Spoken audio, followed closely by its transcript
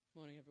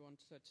everyone.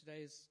 So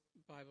today's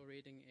Bible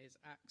reading is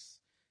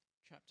Acts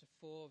chapter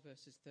 4,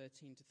 verses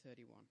 13 to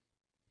 31.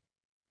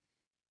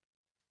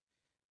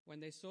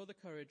 When they saw the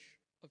courage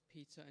of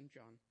Peter and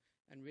John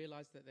and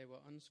realized that they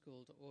were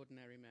unschooled,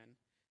 ordinary men,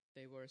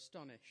 they were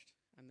astonished,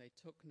 and they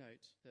took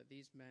note that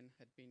these men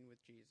had been with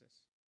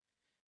Jesus.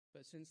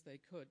 But since they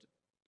could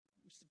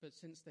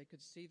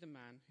see the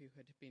man who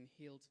had been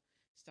healed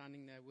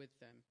standing there with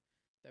them,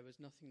 there was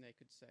nothing they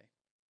could say.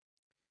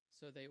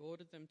 So they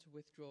ordered them to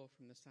withdraw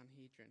from the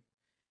Sanhedrin,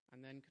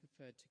 and then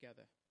conferred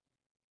together.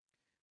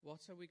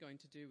 "What are we going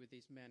to do with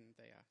these men?"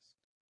 they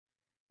asked.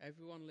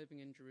 "Everyone living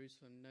in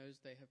Jerusalem knows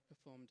they have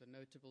performed a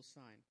notable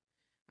sign,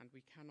 and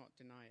we cannot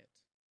deny it.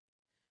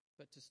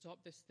 But to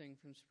stop this thing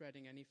from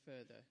spreading any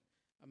further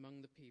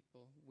among the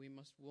people, we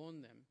must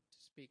warn them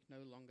to speak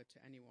no longer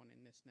to anyone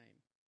in this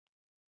name."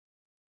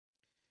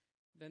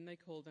 Then they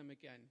called them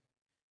again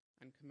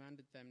and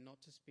commanded them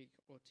not to speak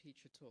or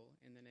teach at all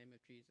in the name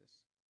of Jesus.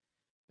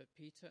 But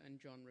Peter and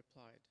John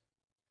replied,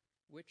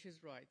 "Which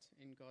is right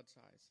in God's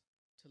eyes,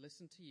 to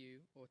listen to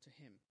you or to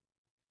him?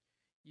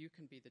 You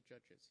can be the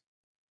judges.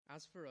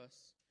 As for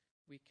us,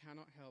 we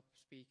cannot help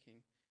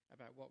speaking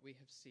about what we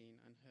have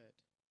seen and heard."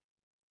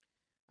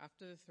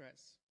 After the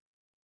threats,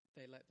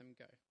 they let them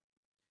go.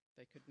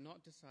 They could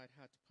not decide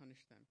how to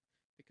punish them,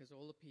 because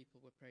all the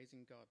people were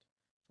praising God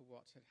for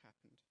what had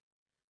happened.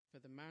 For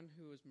the man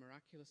who was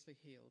miraculously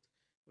healed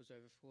was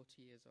over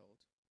 40 years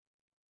old.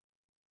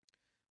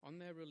 On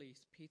their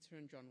release, Peter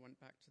and John went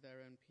back to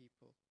their own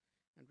people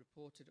and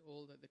reported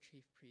all that the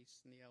chief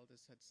priests and the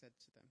elders had said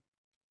to them.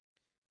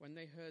 When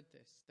they heard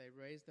this, they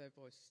raised their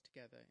voices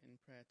together in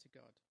prayer to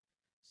God.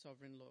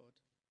 "Sovereign Lord,"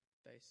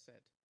 they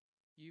said,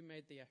 "you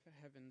made the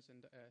heavens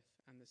and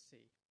earth and the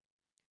sea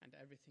and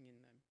everything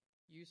in them.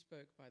 You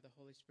spoke by the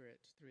Holy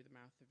Spirit through the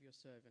mouth of your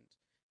servant,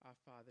 our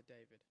father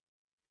David.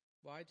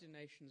 Why do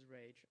nations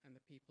rage and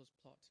the peoples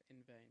plot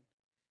in vain?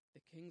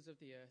 The kings of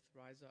the earth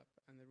rise up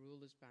and the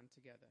rulers band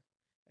together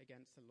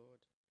against the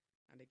Lord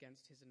and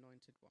against his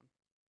anointed one."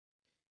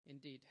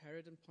 Indeed,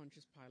 Herod and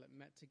Pontius Pilate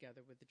met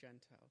together with the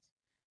Gentiles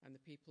and the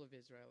people of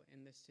Israel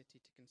in this city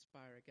to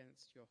conspire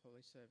against your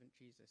holy servant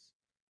Jesus,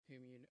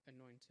 whom you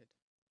anointed.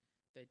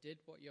 They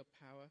did what your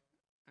power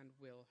and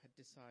will had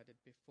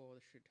decided before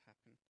it should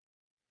happen.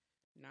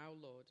 Now,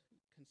 Lord,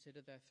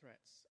 consider their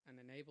threats and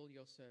enable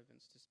your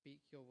servants to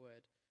speak your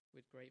word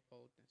with great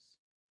boldness.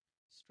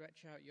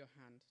 Stretch out your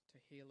hand to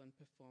heal and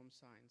perform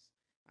signs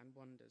and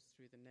wonders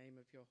through the name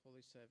of your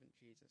holy servant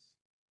Jesus.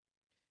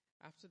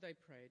 After they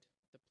prayed,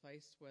 the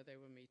place where they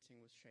were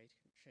meeting was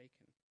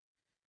shaken,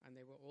 and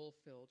they were all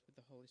filled with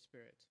the Holy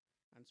Spirit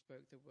and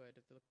spoke the word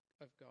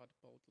of God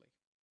boldly.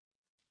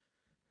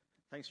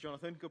 Thanks,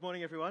 Jonathan. Good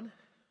morning, everyone.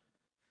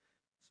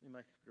 Let me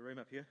make a room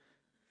up here.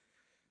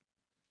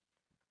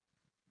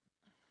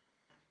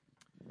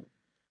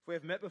 If we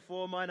have met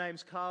before, my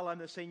name's Carl. I'm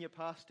the senior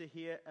pastor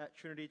here at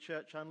Trinity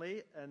Church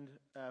Unley, and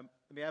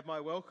let me add my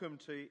welcome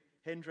to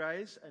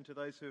Hendres and to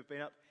those who have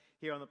been up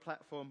here on the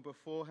platform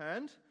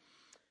beforehand.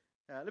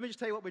 Let me just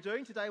tell you what we're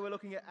doing. Today we're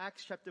looking at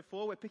Acts chapter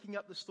 4. We're picking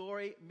up the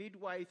story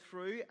midway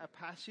through a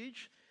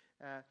passage.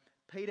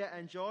 Peter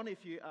and John,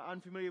 if you are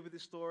unfamiliar with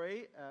this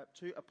story,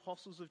 two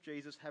apostles of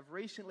Jesus, have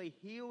recently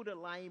healed a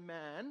lame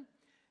man,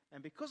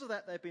 and because of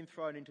that they've been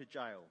thrown into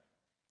jail.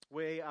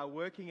 We are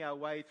working our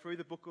way through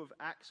the book of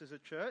Acts as a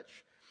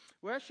church.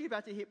 We're actually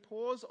about to hit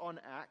pause on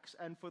Acts,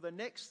 and for the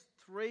next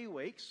 3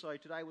 weeks, so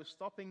today we're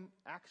stopping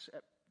Acts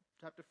at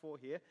chapter 4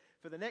 here.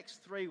 For the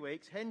next 3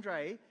 weeks,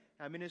 Hendré,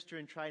 our minister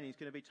in training, is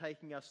going to be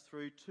taking us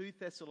through 2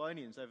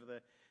 Thessalonians over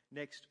the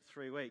next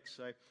 3 weeks.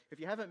 So if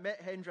you haven't met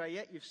Hendré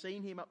yet, you've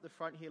seen him up the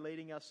front here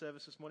leading our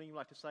service this morning. You'd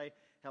like to say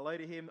hello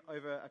to him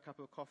over a cup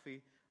of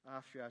coffee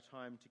after our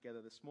time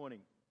together this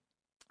morning.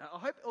 I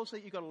hope also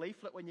you got a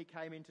leaflet when you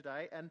came in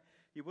today, and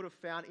you would have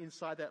found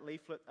inside that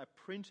leaflet a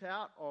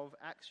printout of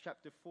Acts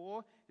chapter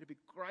 4. It'd be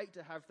great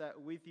to have that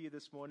with you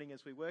this morning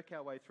as we work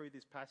our way through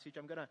this passage.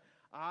 I'm going to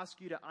ask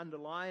you to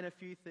underline a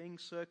few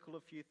things, circle a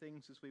few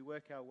things as we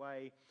work our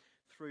way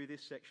through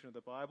this section of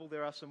the Bible.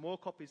 There are some more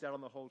copies out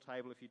on the hall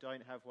table if you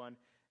don't have one,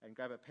 and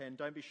grab a pen.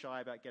 Don't be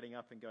shy about getting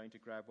up and going to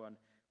grab one.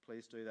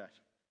 Please do that.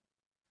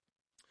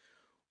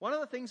 One of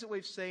the things that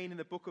we've seen in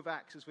the book of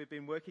Acts as we've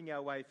been working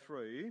our way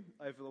through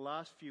over the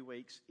last few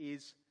weeks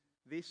is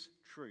this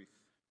truth,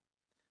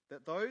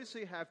 that those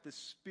who have the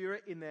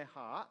Spirit in their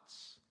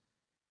hearts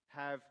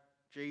have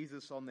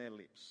Jesus on their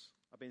lips.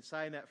 I've been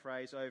saying that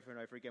phrase over and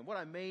over again. What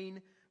I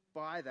mean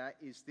by that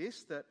is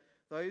this, that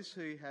those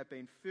who have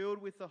been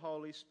filled with the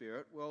Holy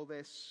Spirit, well,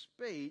 their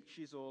speech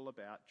is all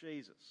about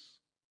Jesus.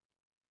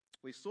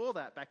 We saw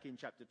that back in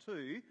chapter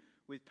 2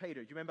 with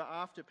Peter. Do you remember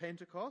after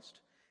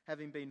Pentecost,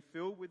 having been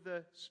filled with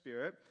the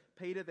Spirit,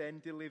 Peter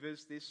then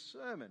delivers this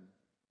sermon.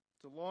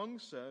 It's a long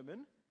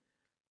sermon,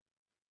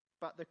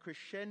 but the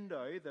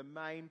crescendo, the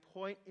main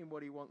point in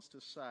what he wants to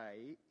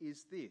say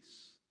is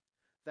this,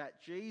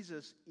 that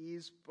Jesus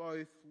is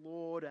both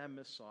Lord and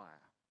Messiah.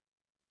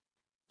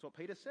 That's what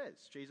Peter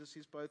says. Jesus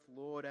is both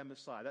Lord and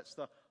Messiah. That's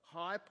the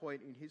high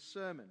point in his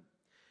sermon.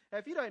 Now,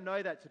 if you don't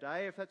know that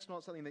today, if that's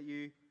not something that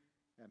you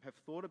have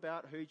thought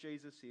about who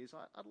Jesus is,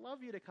 I'd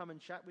love you to come and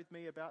chat with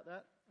me about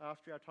that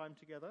after our time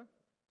together.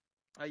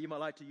 You might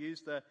like to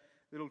use the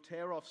little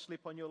tear-off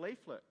slip on your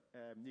leaflet.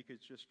 You could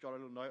just jot a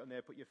little note on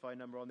there, put your phone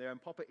number on there,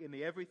 and pop it in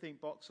the everything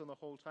box on the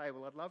hall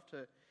table. I'd love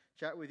to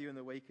chat with you in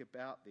the week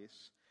about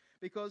this,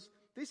 because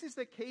this is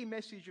the key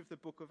message of the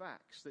book of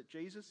Acts, that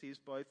Jesus is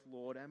both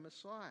Lord and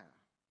Messiah.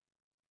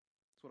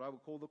 It's what I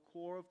would call the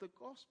core of the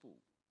gospel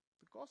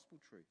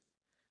truth,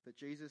 that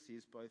Jesus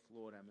is both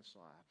Lord and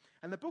Messiah.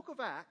 And the book of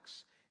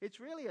Acts, it's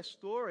really a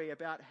story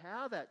about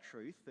how that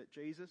truth, that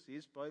Jesus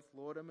is both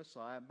Lord and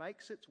Messiah,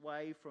 makes its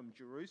way from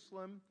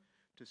Jerusalem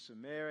to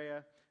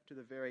Samaria to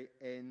the very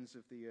ends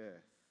of the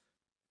earth.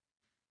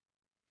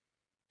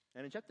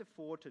 And in chapter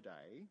 4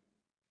 today,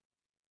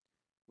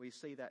 we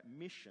see that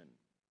mission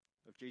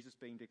of Jesus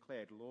being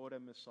declared Lord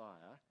and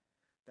Messiah,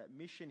 that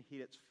mission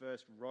hit its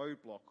first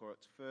roadblock, or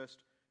its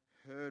first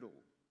hurdle,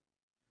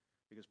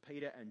 because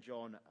Peter and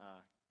John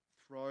are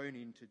thrown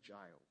into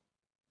jail.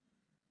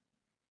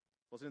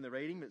 Wasn't in the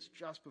reading, but it's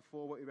just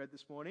before what we read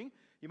this morning.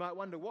 You might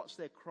wonder, what's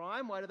their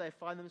crime? Why do they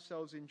find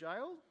themselves in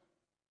jail?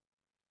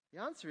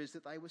 The answer is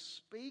that they were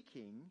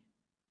speaking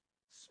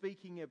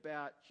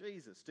about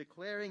Jesus,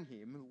 declaring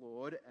him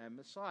Lord and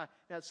Messiah.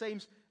 Now, it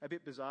seems a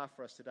bit bizarre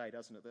for us today,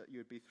 doesn't it, that you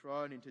would be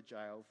thrown into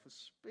jail for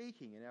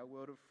speaking. In our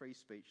world of free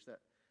speech, that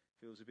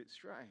feels a bit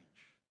strange.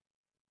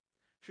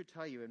 I should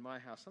tell you, in my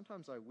house,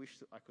 sometimes I wish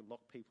that I could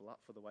lock people up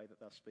for the way that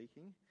they're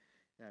speaking.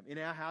 In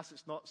our house,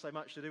 it's not so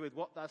much to do with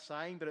what they're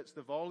saying, but it's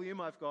the volume.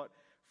 I've got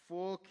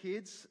 4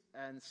 kids,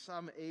 and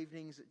some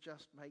evenings it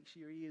just makes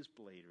your ears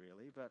bleed,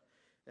 really. But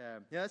yeah,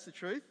 that's the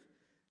truth.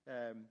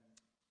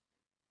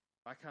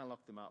 I can't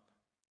lock them up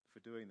for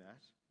doing that.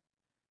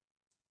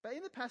 But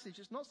in the passage,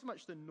 it's not so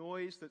much the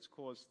noise that's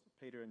caused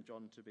Peter and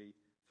John to be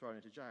thrown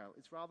into jail.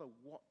 It's rather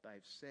what they've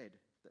said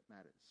that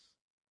matters.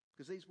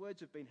 Because these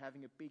words have been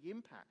having a big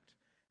impact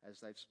as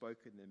they've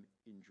spoken them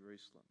in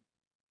Jerusalem.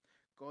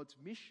 God's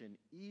mission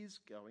is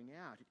going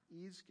out. It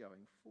is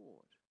going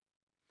forward.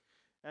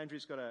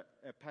 Andrew's got a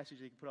passage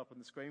he can put up on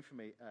the screen for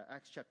me,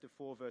 Acts chapter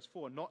 4, verse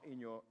 4, not in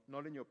your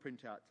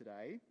printout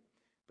today,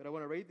 but I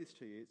want to read this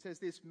to you. It says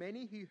this: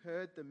 many who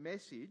heard the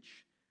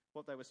message,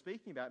 what they were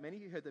speaking about, many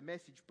who heard the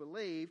message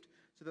believed,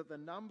 so that the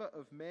number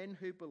of men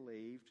who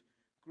believed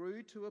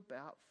grew to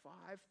about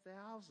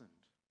 5,000.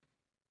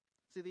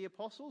 See, the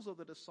apostles or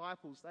the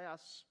disciples, they are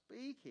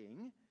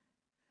speaking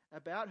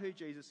about who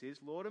Jesus is,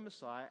 Lord and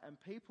Messiah, and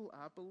people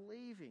are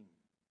believing.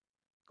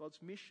 God's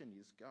mission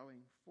is going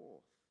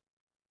forth.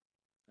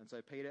 And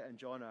so Peter and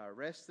John are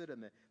arrested,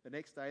 and the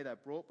next day they're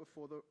brought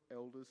before the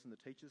elders and the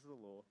teachers of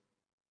the law.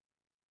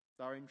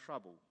 They're in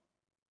trouble.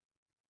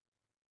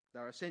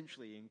 They're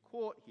essentially in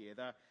court here.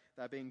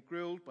 They're being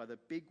grilled by the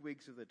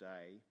bigwigs of the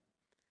day.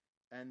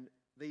 And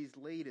these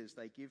leaders,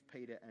 they give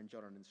Peter and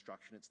John an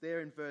instruction. It's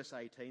there in verse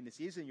 18. This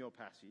is in your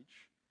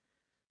passage.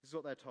 This is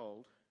what they're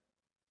told.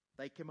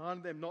 They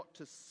command them not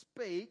to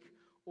speak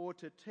or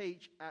to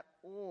teach at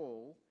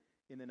all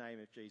in the name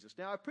of Jesus.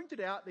 Now, I've printed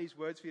out these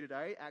words for you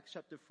today, Acts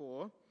chapter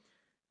 4,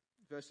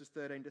 verses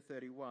 13 to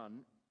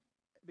 31,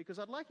 because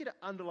I'd like you to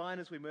underline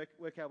as we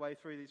work our way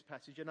through this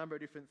passage a number of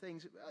different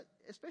things,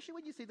 especially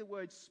when you see the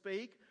word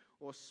speak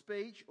or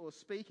speech or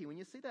speaking. When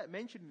you see that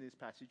mentioned in this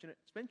passage, and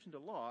it's mentioned a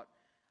lot,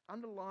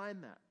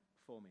 underline that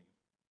for me.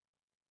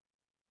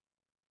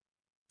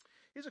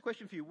 Here's a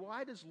question for you.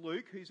 Why does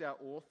Luke, who's our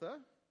author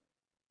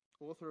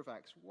of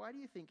Acts, why do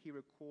you think he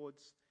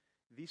records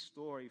this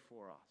story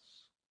for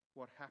us?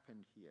 What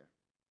happened here?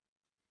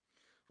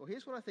 Well,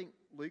 here's what I think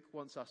Luke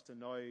wants us to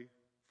know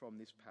from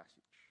this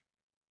passage.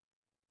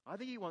 I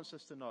think he wants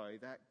us to know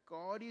that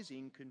God is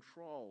in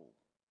control.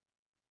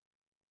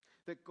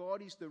 That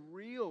God is the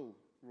real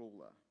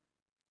ruler.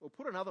 Or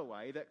put another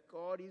way, that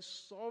God is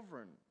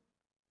sovereign.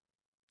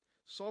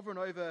 Sovereign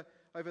over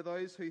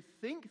those who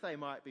think they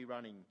might be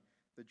running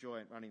the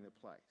joint, running the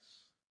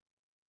place.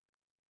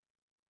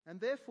 And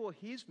therefore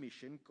his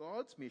mission,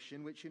 God's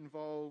mission, which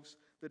involves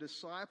the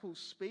disciples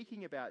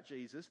speaking about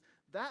Jesus,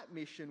 that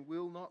mission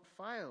will not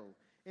fail.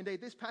 Indeed,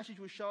 this passage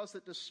will show us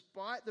that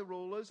despite the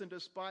rulers and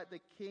despite the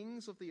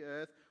kings of the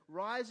earth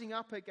rising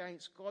up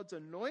against God's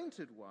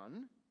anointed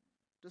one,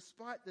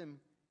 despite them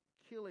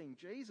killing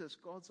Jesus,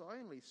 God's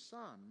only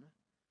son,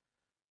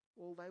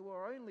 well, they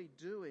were only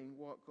doing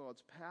what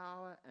God's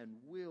power and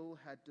will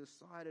had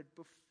decided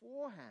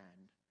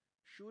beforehand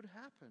should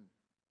happen.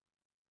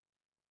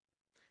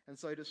 And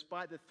so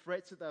despite the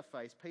threats that they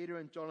face, Peter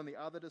and John and the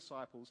other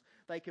disciples,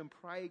 they can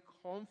pray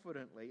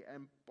confidently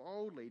and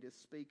boldly to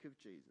speak of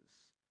Jesus,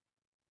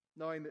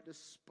 knowing that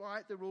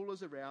despite the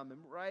rulers around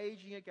them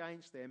raging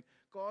against them,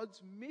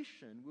 God's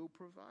mission will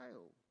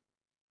prevail.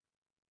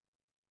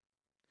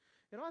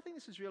 And I think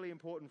this is really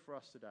important for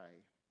us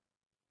today.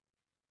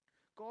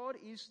 God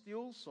is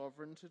still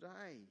sovereign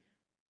today.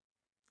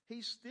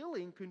 He's still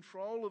in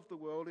control of the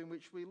world in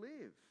which we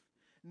live.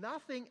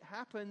 Nothing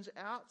happens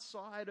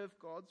outside of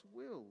God's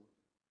will.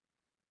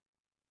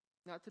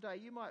 Now today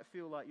you might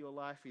feel like your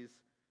life is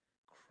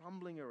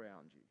crumbling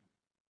around you.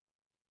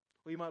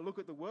 Or you might look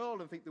at the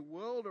world and think the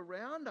world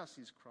around us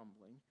is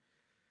crumbling.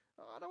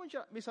 I don't want you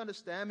to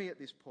misunderstand me at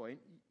this point.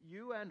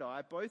 You and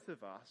I, both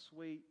of us,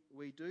 we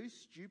do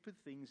stupid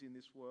things in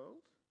this world.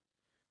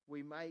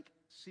 We make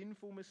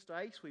sinful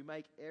mistakes. We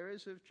make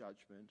errors of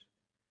judgment.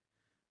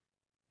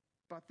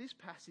 But this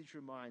passage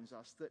reminds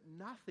us that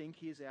nothing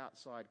is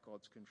outside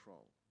God's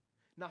control.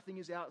 Nothing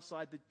is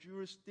outside the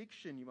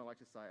jurisdiction, you might like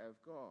to say, of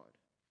God.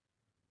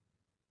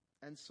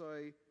 And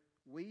so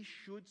we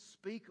should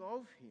speak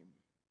of him.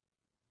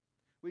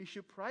 We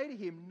should pray to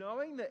him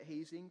knowing that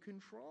he's in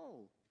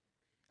control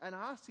and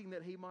asking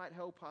that he might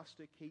help us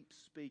to keep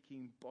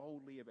speaking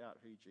boldly about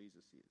who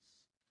Jesus is.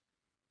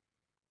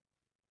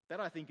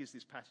 That, I think, is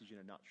this passage in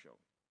a nutshell.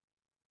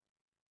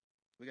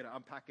 We're going to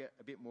unpack it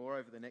a bit more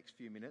over the next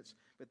few minutes,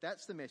 but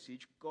that's the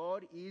message.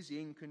 God is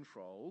in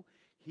control.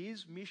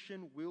 His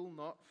mission will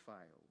not fail.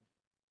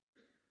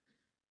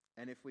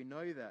 And if we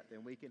know that,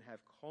 then we can have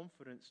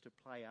confidence to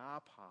play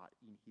our part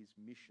in his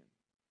mission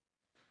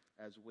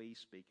as we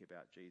speak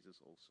about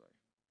Jesus also.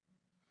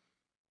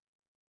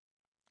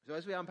 So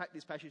as we unpack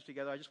this passage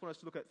together, I just want us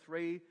to look at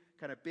three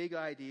kind of big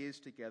ideas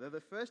together. The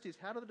first is,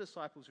 how do the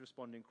disciples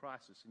respond in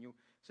crisis? And you'll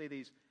see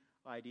these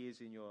ideas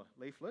in your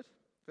leaflet.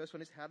 First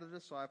one is, how do the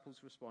disciples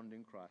respond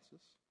in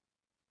crisis?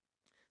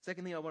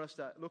 Second thing I want us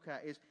to look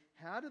at is,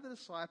 how do the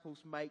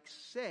disciples make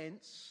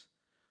sense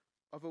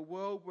of a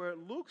world where it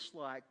looks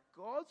like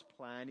God's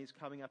plan is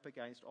coming up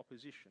against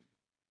opposition?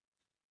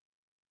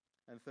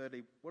 And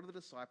thirdly, what do the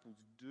disciples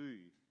do,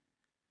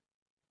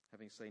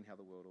 having seen how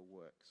the world all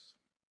works?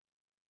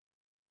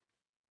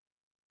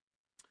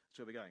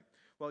 So where are we going?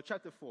 Well,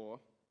 chapter 4,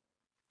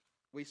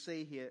 we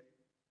see here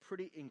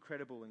pretty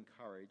incredible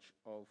courage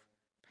of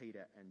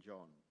Peter and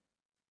John.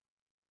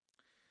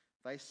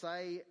 They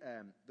say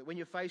that when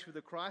you're faced with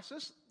a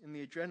crisis and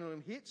the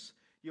adrenaline hits,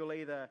 you'll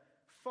either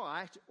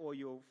fight or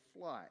you'll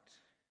flight.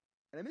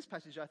 And in this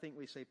passage, I think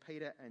we see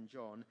Peter and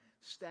John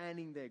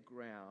standing their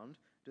ground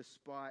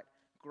despite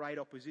great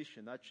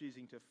opposition. They're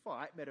choosing to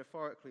fight,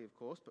 metaphorically of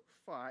course, but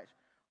fight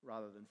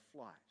rather than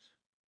flight.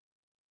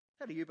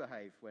 How do you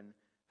behave when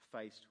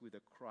faced with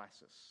a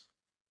crisis?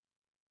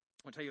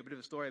 I'll tell you a bit of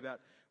a story about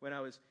when I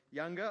was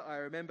younger. I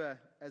remember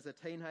as a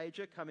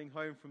teenager coming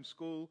home from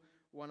school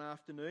one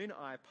afternoon.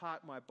 I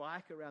parked my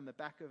bike around the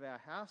back of our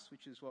house,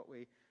 which is what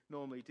we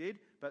normally did,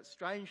 but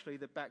strangely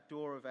the back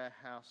door of our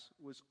house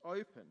was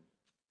open.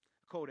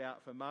 I called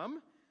out for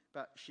Mum,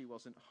 but she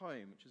wasn't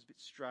home, which was a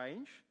bit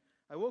strange.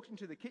 I walked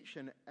into the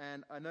kitchen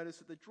and I noticed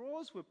that the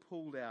drawers were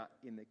pulled out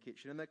in the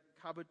kitchen and the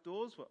cupboard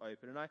doors were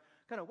open, and I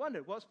kind of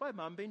wondered, what's my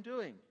mum been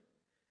doing?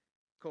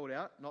 Called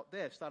out, not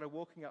there. Started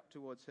walking up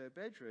towards her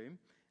bedroom,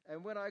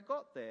 and when I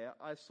got there,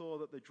 I saw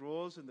that the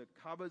drawers and the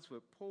cupboards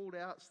were pulled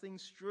out,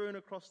 things strewn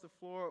across the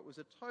floor. It was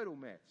a total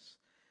mess.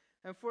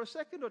 And for a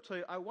second or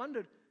two, I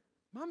wondered,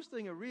 Mum's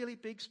doing a really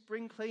big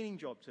spring cleaning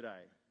job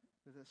today.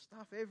 There's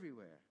stuff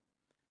everywhere.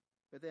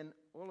 But then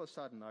all of a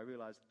sudden, I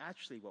realised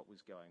actually what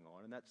was going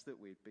on, and that's that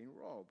we'd been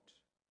robbed.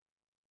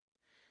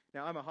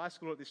 Now, I'm a high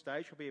schooler at this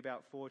stage, probably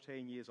about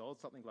 14 years old,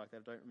 something like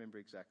that. I don't remember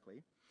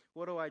exactly.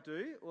 What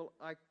do? Well,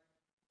 I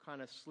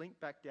kind of slink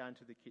back down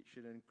to the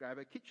kitchen and grab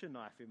a kitchen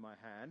knife in my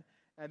hand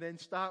and then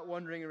start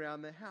wandering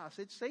around the house.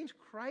 It seems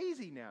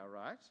crazy now,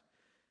 right?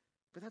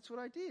 But that's what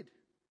I did.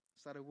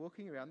 Started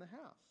walking around the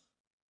house.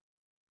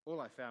 All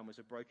I found was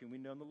a broken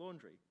window in the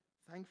laundry,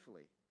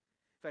 thankfully.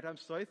 In fact, I'm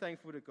so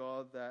thankful to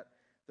God that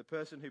the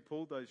person who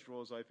pulled those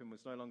drawers open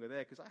was no longer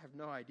there, because I have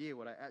no idea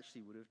what I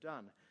actually would have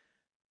done.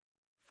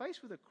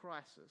 Faced with a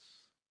crisis,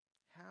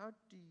 how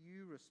do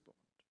you respond?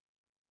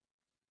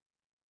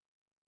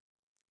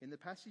 In the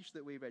passage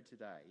that we read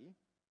today,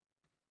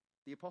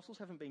 the apostles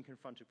haven't been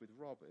confronted with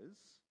robbers,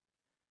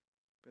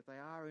 but they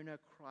are in a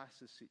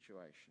crisis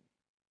situation.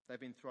 They've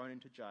been thrown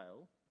into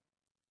jail,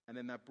 and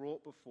then they're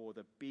brought before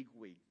the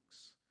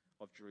bigwigs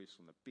of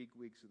Jerusalem, the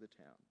bigwigs of the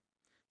town,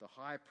 the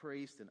high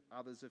priest and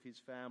others of his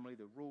family,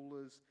 the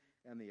rulers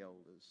and the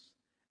elders.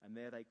 And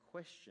there they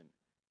question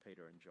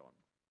Peter and John.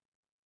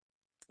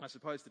 I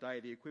suppose today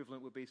the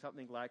equivalent would be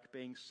something like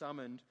being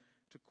summoned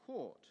to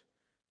court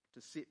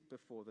to sit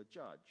before the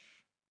judge.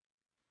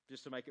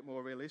 Just to make it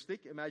more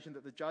realistic, imagine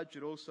that the judge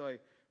had also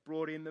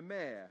brought in the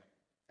mayor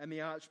and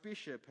the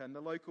archbishop and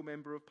the local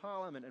member of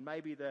parliament and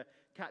maybe the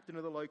captain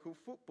of the local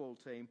football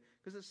team,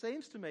 because it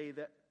seems to me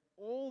that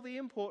all the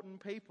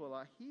important people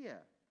are here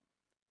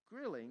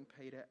grilling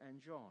Peter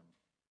and John.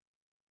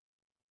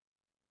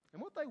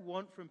 And what they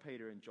want from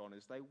Peter and John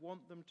is they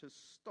want them to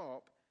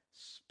stop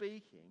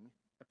speaking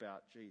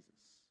about Jesus.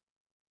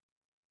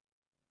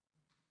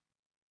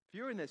 If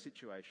you're in their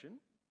situation,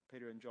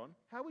 Peter and John,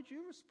 how would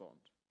you respond?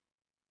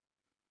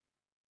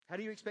 How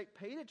do you expect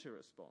Peter to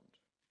respond?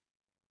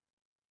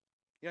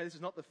 You know, this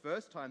is not the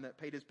first time that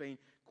Peter's been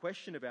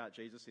questioned about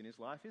Jesus in his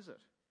life, is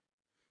it?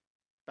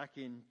 Back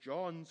in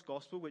John's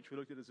Gospel, which we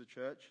looked at as a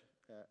church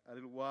a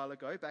little while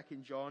ago, back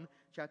in John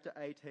chapter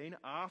 18,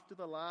 after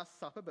the Last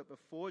Supper, but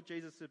before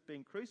Jesus had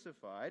been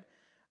crucified,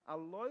 a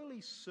lowly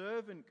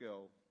servant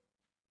girl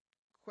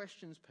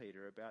questions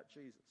Peter about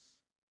Jesus.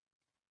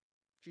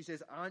 She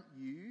says,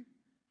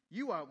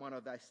 you aren't one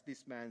of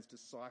this man's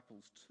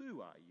disciples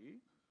too, are you?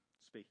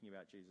 speaking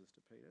about Jesus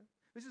to Peter.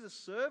 This is a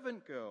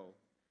servant girl,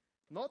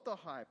 not the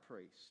high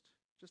priest,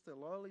 just a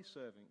lowly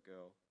servant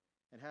girl.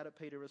 And how did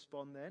Peter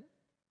respond then?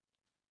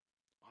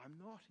 I'm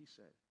not, he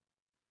said.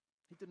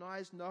 He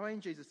denies knowing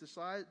Jesus,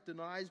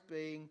 denies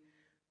being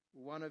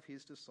one of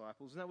his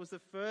disciples. And that was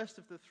the first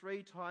of the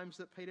 3 times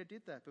that Peter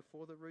did that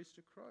before the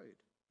rooster crowed.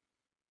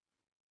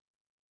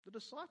 The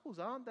disciples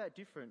aren't that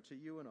different to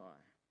you and I.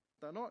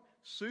 They're not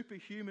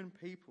superhuman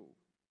people.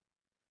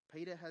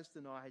 Peter has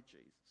denied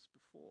Jesus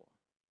before.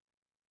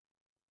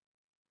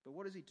 But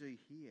what does he do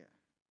here?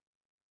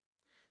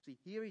 See,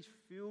 here he's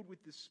filled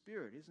with the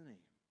Spirit, isn't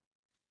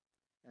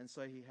he? And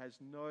so he has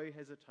no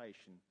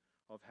hesitation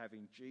of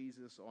having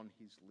Jesus on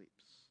his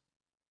lips.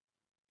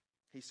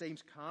 He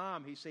seems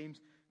calm, he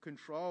seems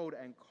controlled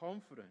and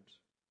confident.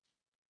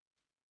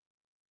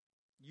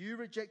 You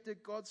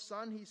rejected God's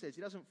Son, he says.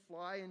 He doesn't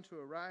fly into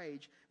a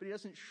rage, but he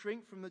doesn't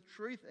shrink from the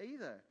truth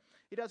either.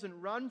 He doesn't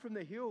run for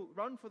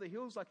the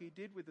hills like he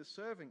did with the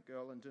servant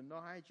girl and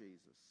deny Jesus.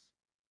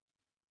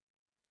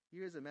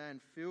 Here is a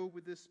man filled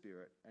with the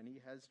Spirit, and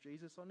he has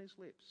Jesus on his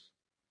lips,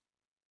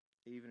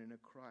 even in a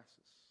crisis.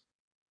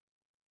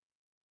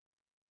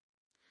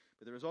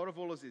 But the result of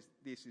all of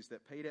this is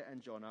that Peter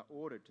and John are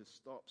ordered to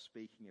stop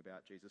speaking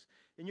about Jesus.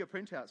 In your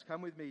printouts,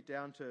 come with me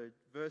down to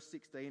verse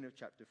 16 of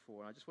chapter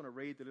 4. And I just want to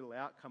read the little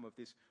outcome of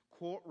this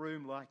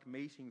courtroom-like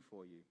meeting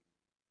for you.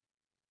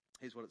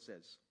 Here's what it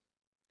says.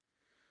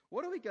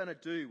 What are we going to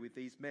do with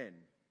these men?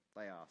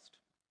 They asked.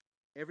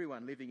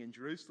 Everyone living in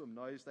Jerusalem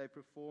knows they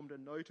performed a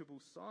notable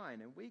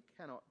sign, and we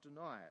cannot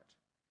deny it.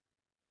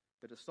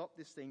 But to stop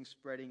this thing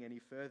spreading any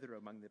further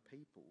among the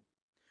people,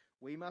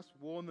 we must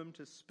warn them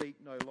to speak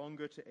no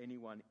longer to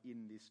anyone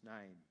in this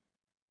name.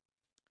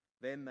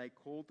 Then they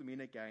called them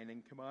in again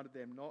and commanded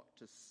them not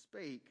to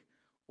speak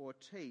or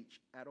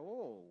teach at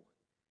all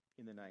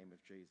in the name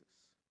of Jesus.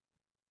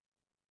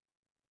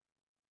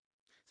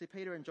 See,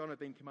 Peter and John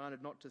have been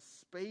commanded not to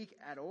speak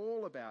at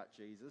all about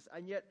Jesus,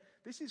 and yet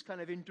this is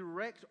kind of in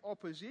direct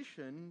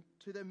opposition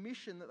to the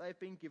mission that they've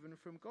been given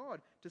from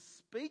God, to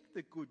speak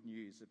the good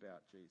news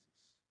about Jesus.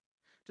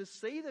 To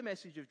see the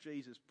message of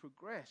Jesus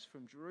progress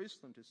from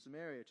Jerusalem to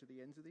Samaria to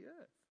the ends of the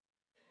earth.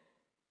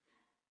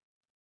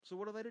 So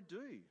what are they to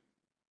do,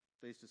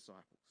 these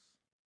disciples?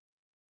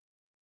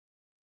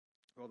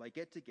 Well, they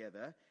get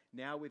together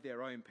now with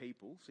their own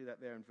people. See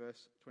that there in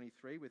verse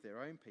 23, with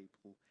their own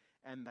people.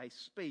 And they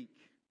speak,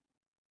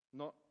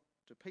 not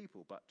to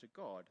people, but to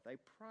God. They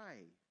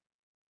pray.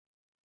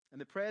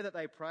 And the prayer that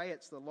they pray,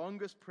 it's the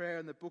longest prayer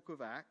in the book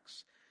of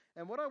Acts.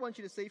 And what I want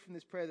you to see from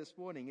this prayer this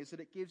morning is that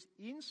it gives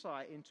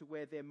insight into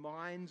where their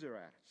minds are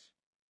at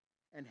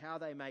and how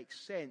they make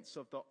sense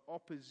of the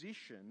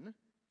opposition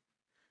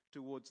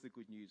towards the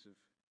good news of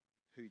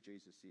who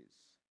Jesus is.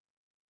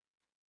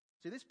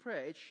 See, this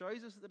prayer, it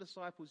shows us that the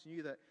disciples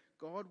knew that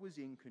God was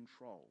in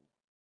control.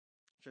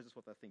 It shows us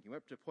what they're thinking. We're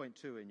up to point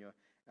 2 in your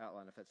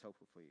outline, if that's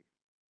helpful for you.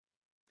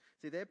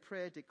 See, their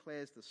prayer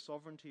declares the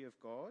sovereignty of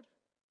God.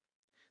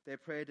 Their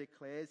prayer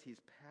declares his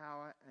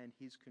power and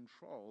his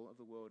control of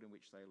the world in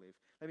which they live.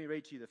 Let me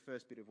read to you the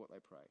first bit of what they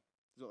pray.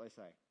 This is what they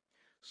say.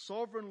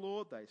 Sovereign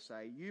Lord, they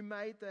say, you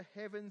made the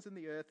heavens and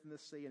the earth and the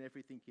sea and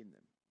everything in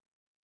them.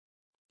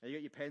 Now you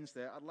got your pens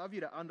there. I'd love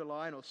you to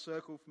underline or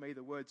circle for me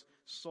the words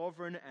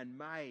sovereign and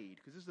made,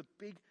 because this is a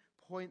big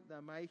point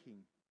they're making.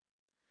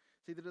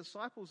 See, the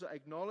disciples are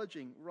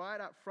acknowledging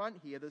right up front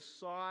here the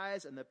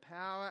size and the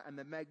power and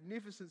the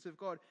magnificence of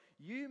God.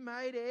 You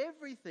made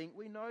everything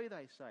we know,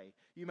 they say.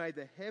 You made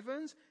the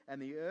heavens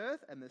and the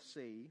earth and the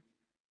sea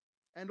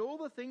and all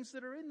the things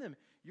that are in them.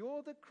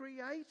 You're the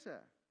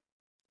creator.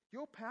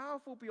 You're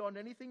powerful beyond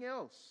anything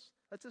else.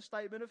 That's a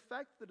statement of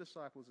fact the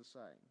disciples are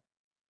saying.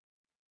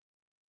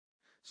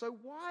 So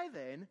why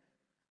then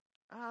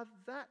are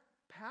that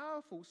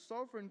powerful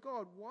sovereign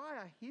God, why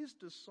are his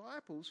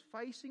disciples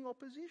facing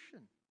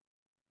opposition?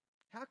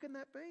 How can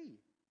that be?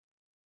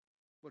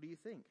 What do you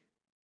think?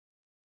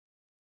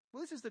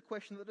 Well, this is the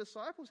question that the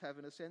disciples have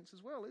in a sense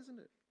as well, isn't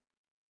it?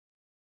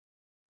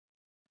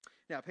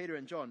 Now, Peter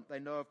and John, they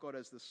know of God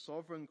as the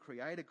sovereign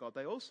creator God.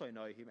 They also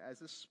know him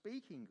as a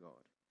speaking God.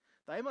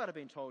 They might have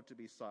been told to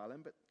be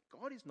silent, but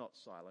God is not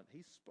silent.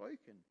 He's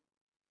spoken.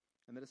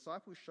 And the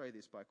disciples show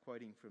this by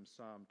quoting from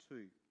Psalm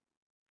 2.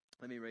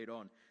 Let me read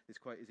on. This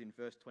quote is in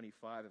verse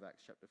 25 of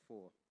Acts chapter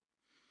 4.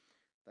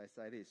 They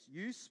say this,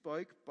 you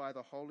spoke by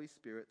the Holy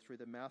Spirit through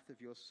the mouth of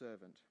your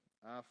servant,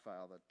 our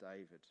father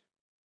David.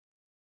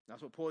 Now,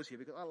 so I'll pause here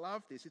because I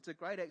love this. It's a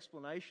great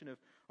explanation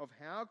of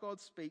how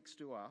God speaks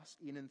to us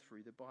in and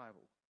through the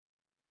Bible.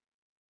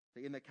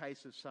 In the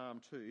case of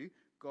Psalm 2,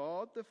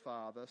 God the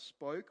Father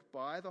spoke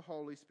by the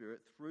Holy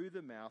Spirit through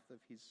the mouth of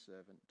his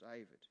servant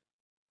David.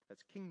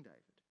 That's King David.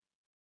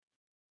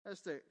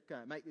 Just to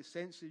make this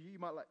sense to you,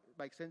 might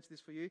make sense of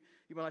this for you.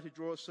 You might like to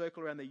draw a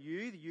circle around the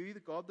you, the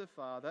God the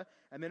Father,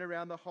 and then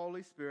around the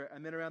Holy Spirit,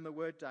 and then around the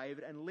word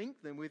David, and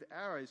link them with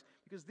arrows,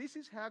 because this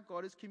is how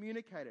God is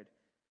communicated.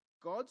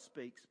 God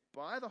speaks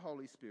by the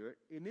Holy Spirit,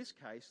 in this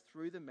case,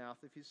 through the mouth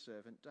of his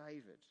servant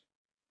David.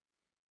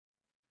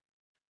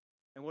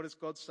 And what does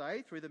God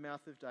say through the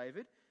mouth of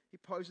David? He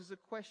poses a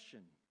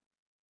question.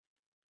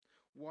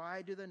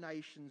 Why do the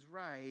nations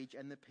rage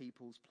and the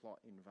peoples plot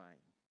in vain?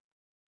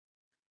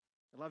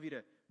 I'd love you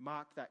to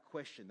mark that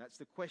question. That's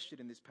the question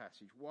in this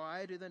passage.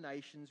 Why do the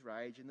nations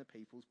rage and the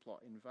peoples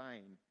plot in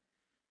vain?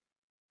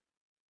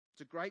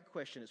 It's a great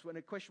question. It's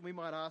a question we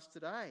might ask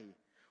today.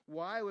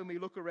 Why, when we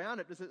look around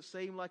it, does it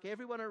seem like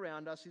everyone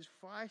around us is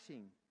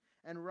fighting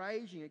and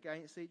raging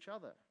against each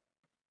other?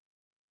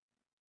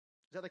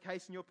 Is that the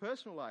case in your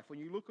personal life? When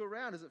you look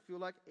around, does it feel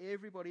like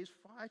everybody is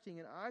fighting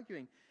and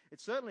arguing?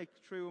 It's certainly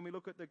true when we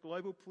look at the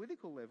global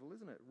political level,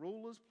 isn't it?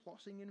 Rulers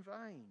plotting in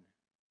vain.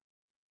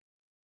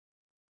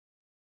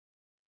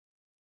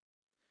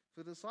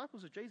 For the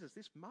disciples of Jesus,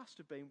 this must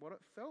have been what it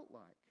felt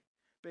like,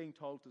 being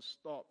told to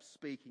stop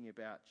speaking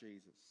about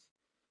Jesus.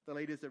 The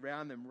leaders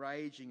around them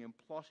raging and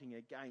plotting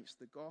against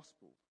the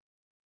gospel.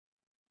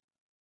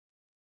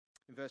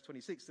 In verse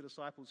 26, the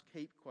disciples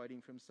keep quoting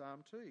from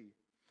Psalm 2.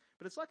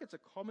 But it's like it's a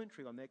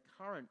commentary on their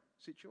current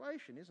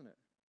situation, isn't it?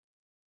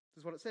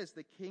 This is what it says.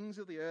 The kings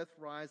of the earth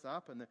rise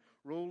up and the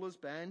rulers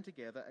band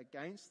together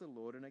against the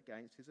Lord and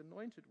against his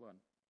anointed one.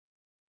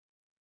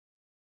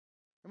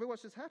 Remember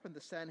what's just happened?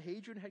 The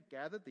Sanhedrin had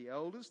gathered, the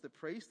elders, the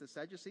priests, the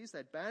Sadducees.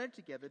 They'd banded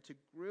together to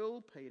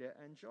grill Peter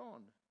and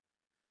John.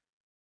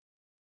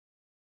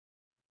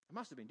 It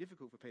must have been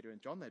difficult for Peter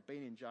and John. They'd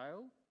been in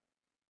jail.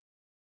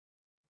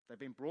 They'd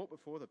been brought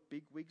before the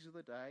big wigs of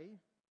the day.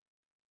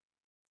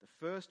 The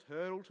first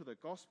hurdle to the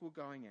gospel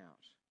going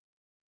out.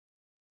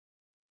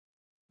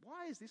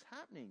 Why is this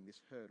happening,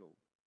 this hurdle?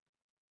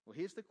 Well,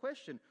 here's the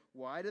question.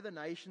 Why do the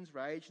nations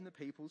rage and the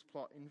peoples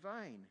plot in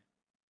vain?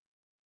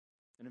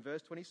 And in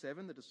verse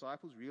 27, the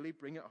disciples really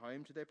bring it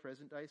home to their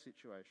present-day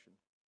situation.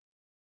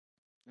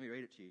 Let me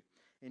read it to you.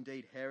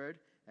 Indeed, Herod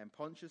and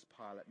Pontius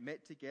Pilate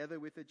met together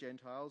with the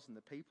Gentiles and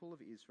the people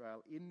of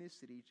Israel in this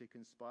city to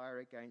conspire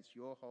against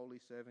your holy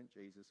servant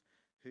Jesus,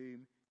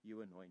 whom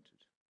you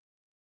anointed.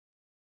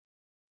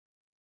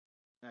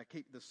 Now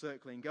keep the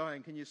circling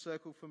going. Can you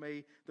circle for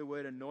me the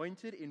word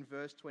anointed in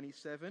verse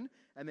 27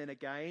 and then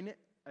again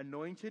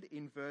anointed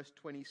in verse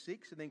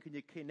 26, and then can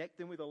you connect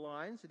them with a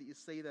line so that you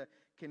see the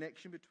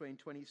connection between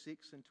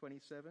 26 and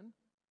 27?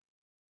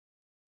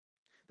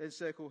 Then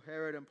circle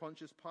Herod and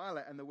Pontius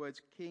Pilate and the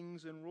words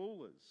kings and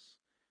rulers.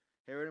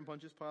 Herod and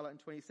Pontius Pilate in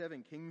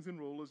 27, kings and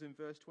rulers in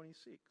verse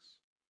 26.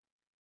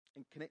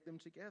 And connect them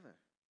together.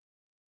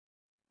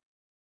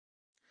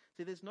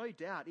 See, there's no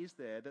doubt, is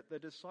there, that the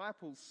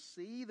disciples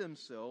see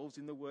themselves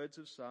in the words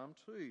of Psalm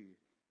 2.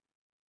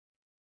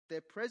 Their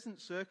present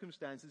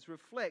circumstances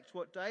reflect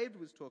what David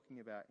was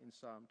talking about in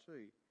Psalm 2.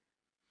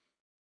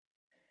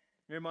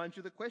 It reminds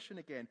you of the question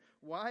again.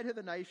 Why do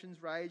the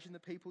nations rage and the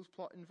peoples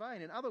plot in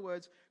vain? In other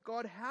words,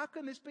 God, how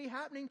can this be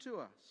happening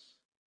to us?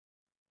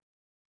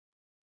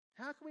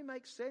 How can we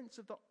make sense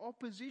of the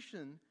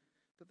opposition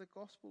that the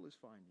gospel is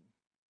finding?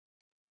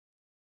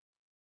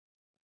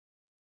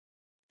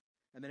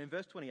 And then in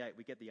verse 28,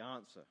 we get the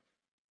answer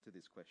to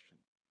this question.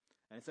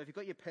 And so if you've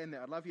got your pen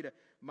there, I'd love you to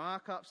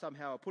mark up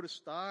somehow or put a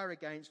star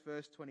against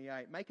verse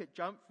 28. Make it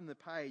jump from the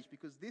page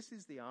because this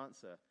is the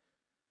answer.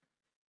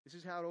 This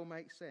is how it all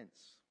makes sense.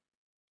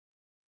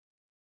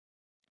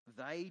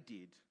 They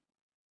did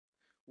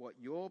what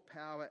your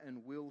power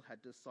and will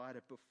had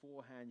decided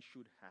beforehand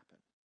should happen.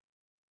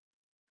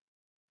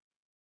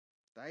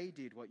 They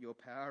did what your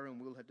power and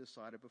will had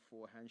decided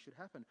beforehand should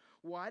happen.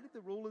 Why did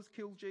the rulers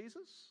kill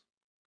Jesus?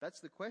 That's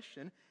the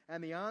question.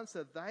 And the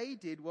answer, they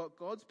did what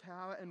God's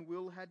power and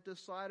will had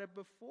decided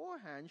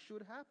beforehand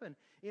should happen.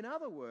 In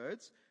other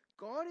words,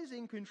 God is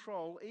in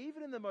control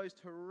even in the most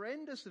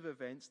horrendous of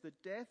events, the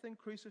death and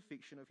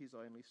crucifixion of his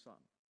only Son.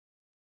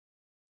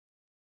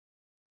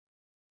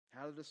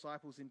 How do the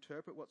disciples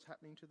interpret what's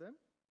happening to them?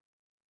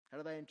 How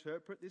do they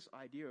interpret this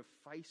idea of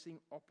facing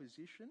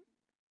opposition?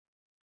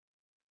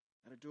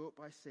 And to do it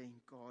by saying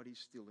God is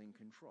still in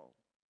control.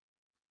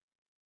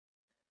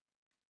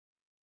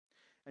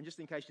 And just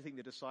in case you think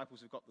the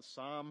disciples have got the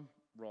psalm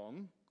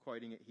wrong,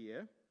 quoting it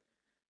here,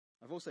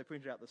 I've also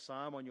printed out the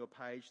psalm on your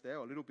page there,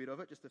 or a little bit of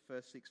it, just the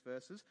first 6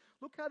 verses.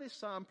 Look how this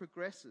psalm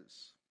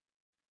progresses.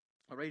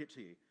 I'll read it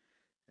to you.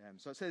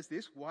 So it says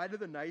this: why do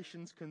the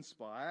nations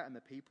conspire and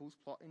the peoples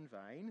plot in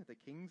vain? The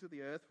kings of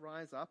the earth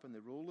rise up and the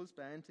rulers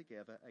band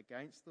together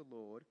against the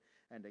Lord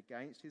and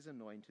against his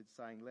anointed,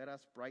 saying, let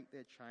us break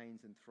their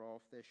chains and throw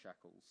off their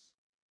shackles.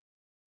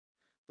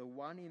 The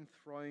one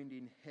enthroned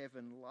in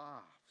heaven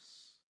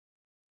laughs.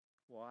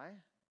 Why?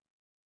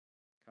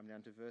 Come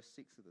down to verse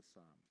 6 of the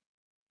psalm.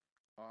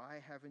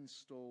 I have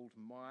installed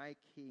my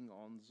king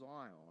on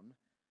Zion,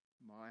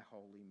 my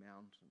holy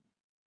mountain.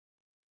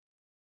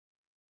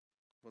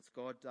 What's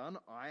God done?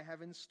 I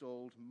have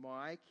installed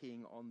my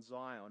king on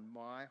Zion,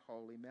 my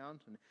holy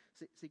mountain.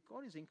 See,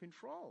 God is in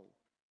control.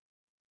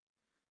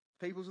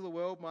 Peoples of the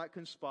world might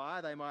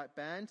conspire, they might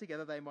band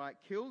together, they might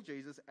kill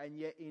Jesus, and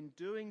yet in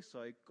doing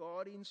so,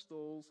 God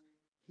installs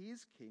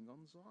his king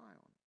on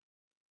Zion.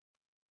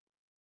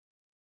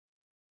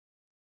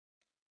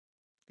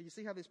 Can you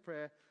see how this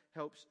prayer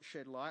helps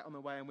shed light on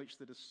the way in which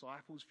the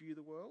disciples view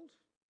the world?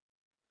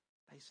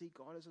 They see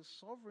God as a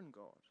sovereign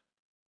God.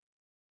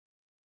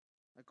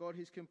 A God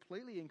who's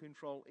completely in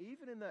control,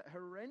 even in the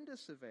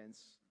horrendous events.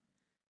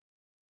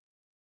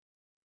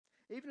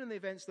 Even in the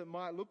events that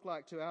might look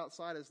like to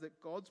outsiders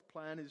that God's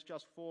plan is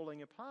just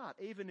falling apart.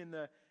 Even in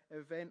the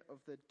event of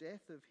the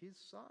death of his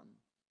Son.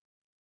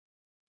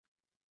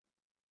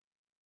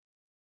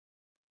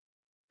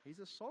 He's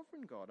a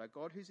sovereign God, a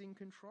God who's in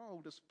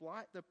control.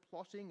 Despite the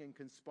plotting and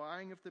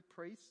conspiring of the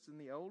priests and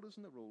the elders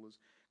and the rulers,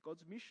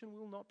 God's mission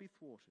will not be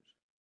thwarted.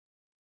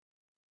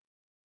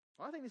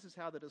 I think this is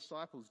how the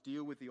disciples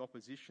deal with the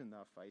opposition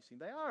they're facing.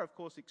 They are, of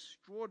course,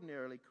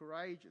 extraordinarily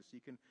courageous.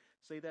 You can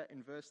see that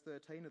in verse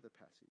 13 of the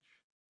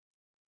passage.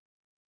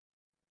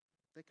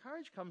 Their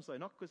courage comes, though,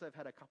 not because they've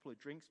had a couple of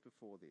drinks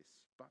before this,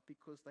 but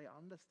because they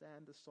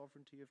understand the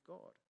sovereignty of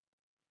God.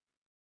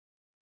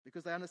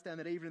 Because they understand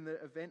that even in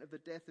the event of the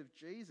death of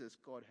Jesus,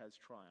 God has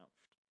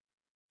triumphed.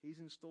 He's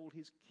installed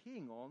his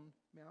king on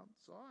Mount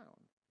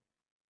Zion.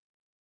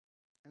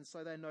 And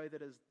so they know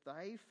that as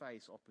they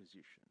face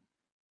opposition,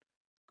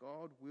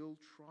 God will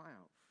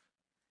triumph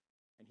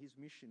and his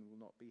mission will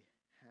not be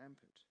hampered.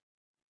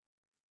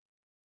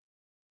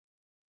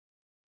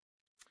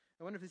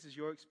 I wonder if this is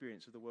your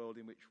experience of the world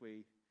in which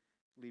we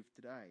live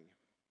today.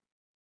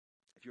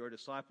 If you're a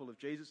disciple of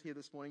Jesus here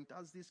this morning,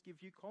 does this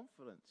give you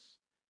confidence?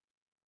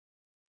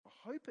 I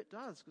hope it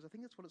does, because I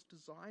think that's what it's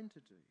designed to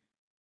do.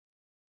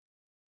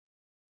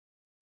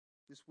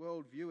 This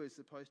worldview is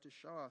supposed to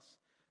show us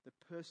the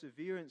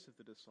perseverance of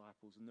the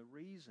disciples and the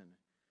reason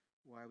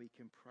why we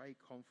can pray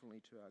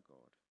confidently to our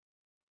God.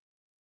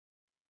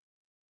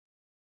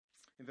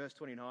 In verse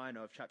 29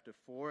 of chapter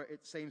 4,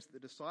 it seems that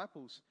the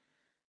disciples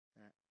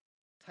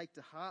take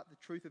to heart the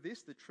truth of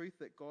this, the truth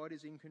that God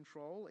is in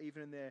control,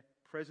 even in their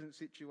present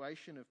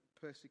situation of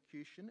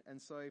persecution.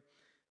 And so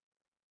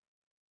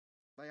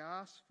they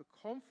ask for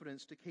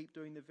confidence to keep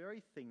doing the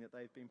very thing that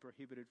they've been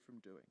prohibited from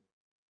doing,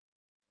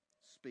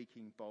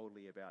 speaking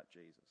boldly about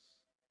Jesus.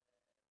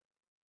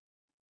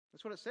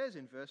 That's what it says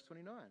in verse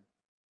 29.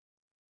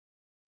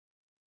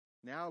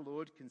 Now,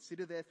 Lord,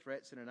 consider their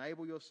threats and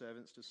enable your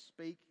servants to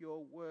speak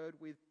your word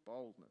with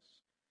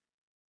boldness.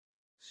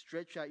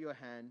 Stretch out your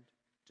hand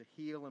to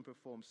heal and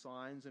perform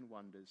signs and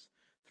wonders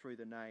through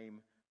the name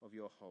of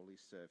your holy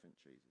servant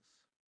Jesus.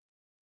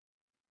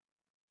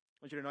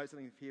 I want you to note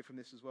something here from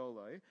this as well,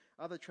 though.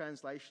 Other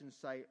translations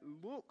say,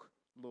 look,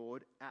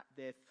 Lord, at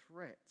their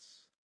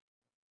threats.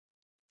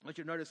 I want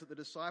you to notice that the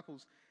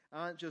disciples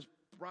aren't just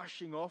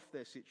brushing off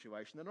their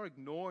situation. They're not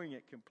ignoring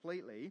it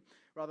completely.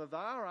 Rather, they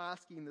are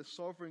asking the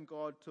sovereign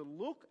God to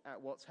look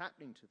at what's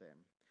happening to them.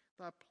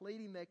 They're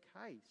pleading their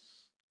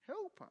case.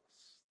 Help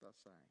us, they're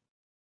saying.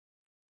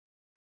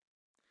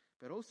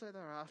 But also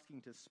they're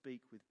asking to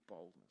speak with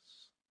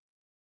boldness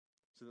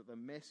so that the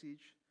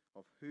message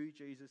of who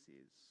Jesus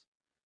is,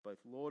 both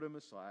Lord and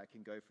Messiah,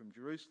 can go from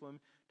Jerusalem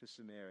to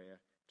Samaria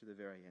to the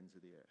very ends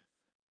of the earth.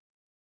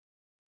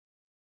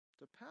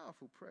 It's a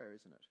powerful prayer,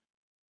 isn't it?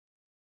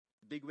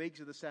 The bigwigs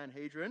of the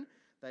Sanhedrin,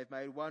 they've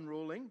made one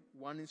ruling,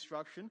 one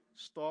instruction: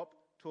 stop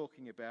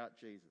talking about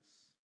Jesus.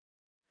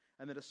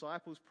 And the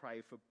disciples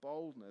pray for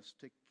boldness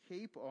to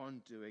keep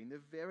on doing the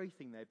very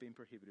thing they've been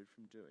prohibited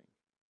from doing.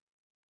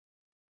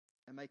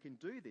 And they can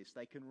do this.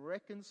 They can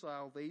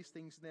reconcile these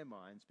things in their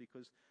minds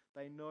because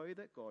they know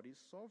that God is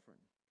sovereign.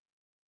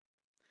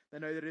 They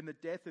know that in the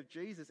death of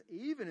Jesus,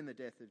 even in the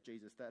death of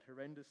Jesus, that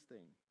horrendous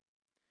thing,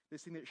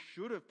 this thing that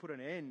should have put an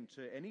end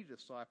to any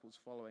disciples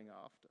following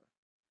after,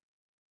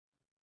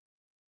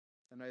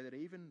 they know that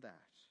even that,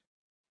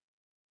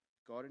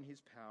 God in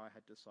his power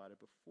had decided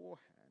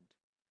beforehand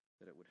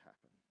that it would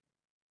happen.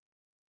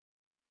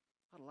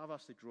 I'd love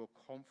us to draw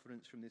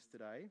confidence from this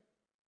today.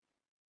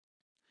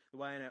 The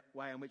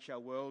way in which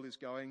our world is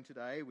going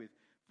today, with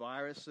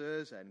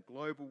viruses and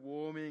global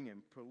warming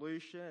and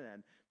pollution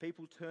and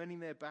people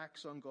turning their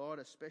backs on God,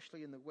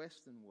 especially in the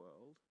Western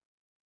world.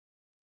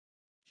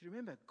 Do you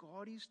remember,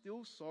 God is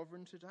still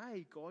sovereign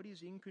today. God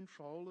is in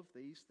control of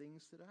these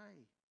things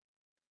today.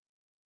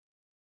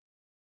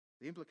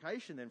 The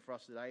implication then for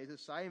us today is the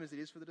same as it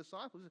is for the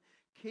disciples.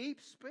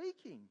 Keep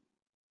speaking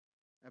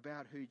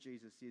about who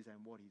Jesus is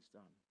and what he's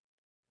done.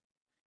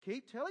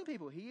 Keep telling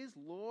people he is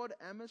Lord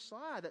and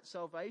Messiah, that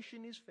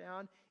salvation is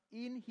found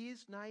in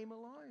his name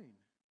alone.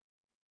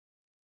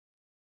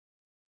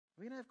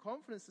 We can have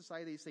confidence to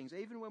say these things,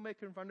 even when we're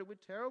confronted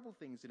with terrible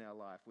things in our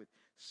life, with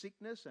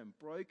sickness and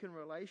broken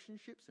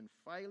relationships and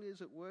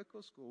failures at work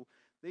or school.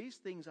 These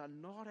things are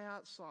not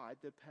outside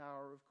the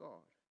power of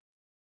God.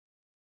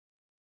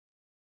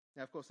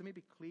 Now, of course, let me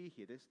be clear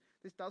here.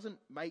 This doesn't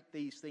make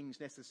these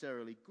things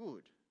necessarily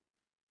good.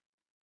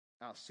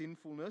 Our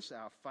sinfulness,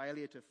 our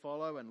failure to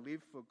follow and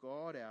live for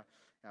God,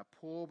 our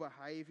poor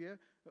behaviour.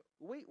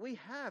 We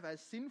have, as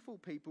sinful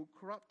people,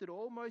 corrupted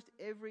almost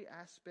every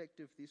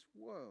aspect of this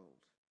world.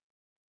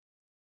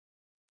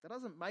 That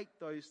doesn't make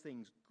those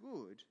things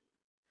good,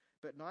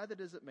 but neither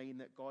does it mean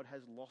that God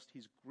has lost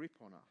his grip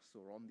on us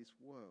or on this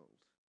world.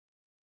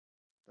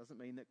 It doesn't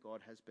mean that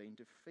God has been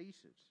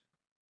defeated.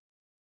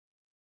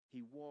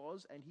 He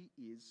was and he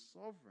is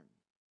sovereign.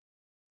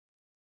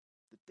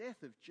 The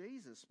death of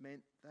Jesus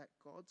meant that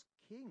God's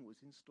king was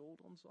installed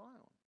on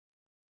Zion.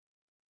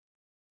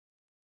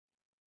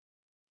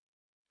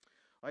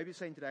 I hope you've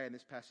seen today in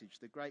this passage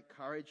the great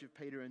courage of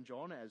Peter and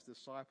John as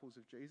disciples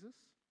of Jesus.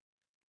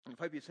 And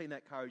I hope you've seen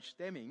that courage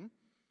stemming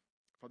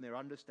from their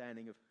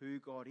understanding of who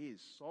God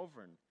is,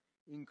 sovereign,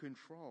 in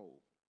control.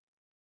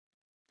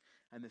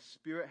 And the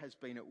Spirit has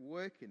been at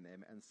work in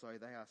them, and so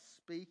they are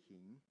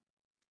speaking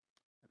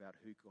about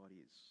who God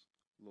is,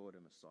 Lord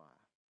and Messiah.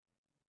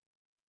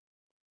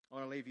 I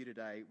want to leave you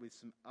today with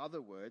some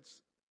other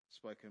words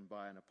spoken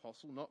by an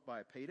apostle, not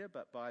by Peter,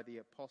 but by the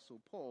apostle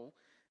Paul.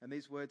 And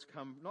these words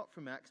come not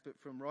from Acts, but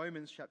from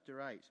Romans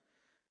chapter 8.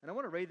 And I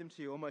want to read them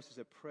to you almost as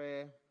a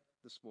prayer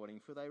this morning,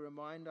 for they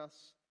remind us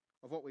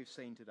of what we've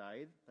seen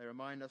today. They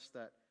remind us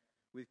that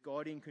with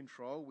God in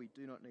control, we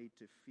do not need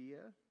to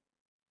fear.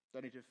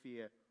 Don't need to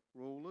fear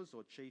rulers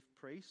or chief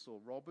priests or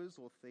robbers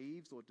or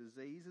thieves or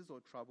diseases or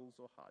troubles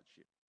or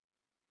hardship.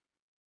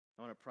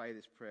 I want to pray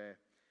this prayer,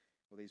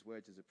 or these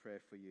words as a prayer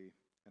for you,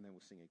 and then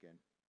we'll sing again.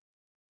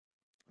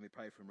 Let me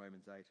pray from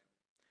Romans 8.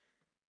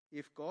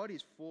 If God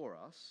is for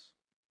us,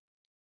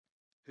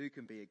 who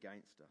can be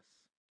against us?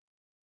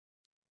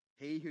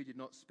 He who did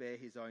not spare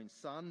his own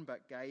son,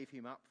 but gave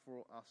him up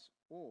for us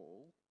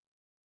all,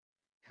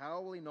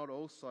 how will he not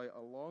also,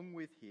 along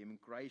with him,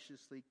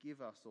 graciously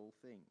give us all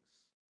things?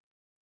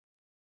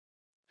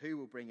 Who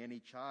will bring any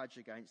charge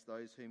against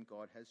those whom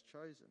God has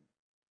chosen?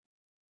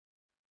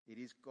 It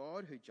is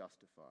God who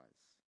justifies.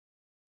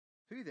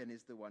 Who then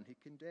is the one who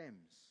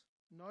condemns?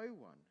 No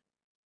one.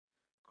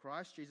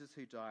 Christ Jesus,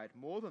 who died,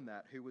 more than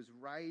that, who was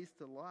raised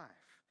to life,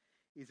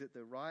 is at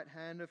the right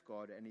hand of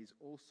God and is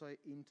also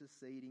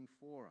interceding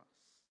for us.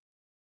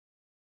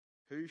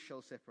 Who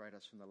shall separate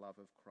us from the love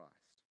of Christ?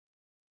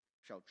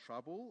 Shall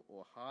trouble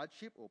or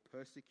hardship or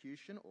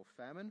persecution or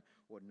famine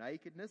or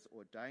nakedness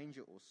or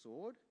danger or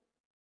sword?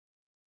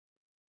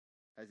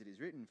 As it is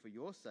written, for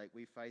your sake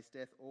we face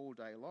death all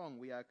day long.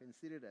 We are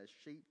considered as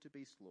sheep to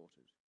be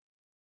slaughtered.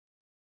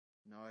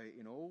 No,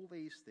 in all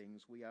these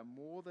things we are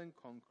more than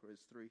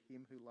conquerors through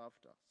him who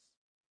loved us.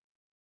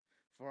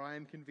 For I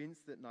am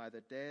convinced that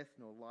neither death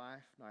nor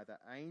life, neither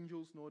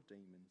angels nor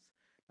demons,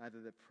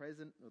 neither the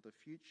present nor the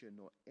future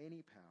nor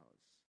any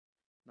powers,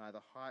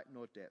 neither height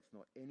nor depth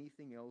nor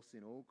anything else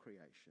in all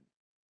creation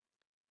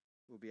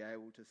will be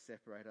able to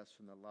separate us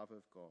from the love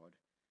of God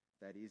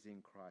that is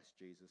in Christ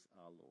Jesus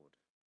our Lord.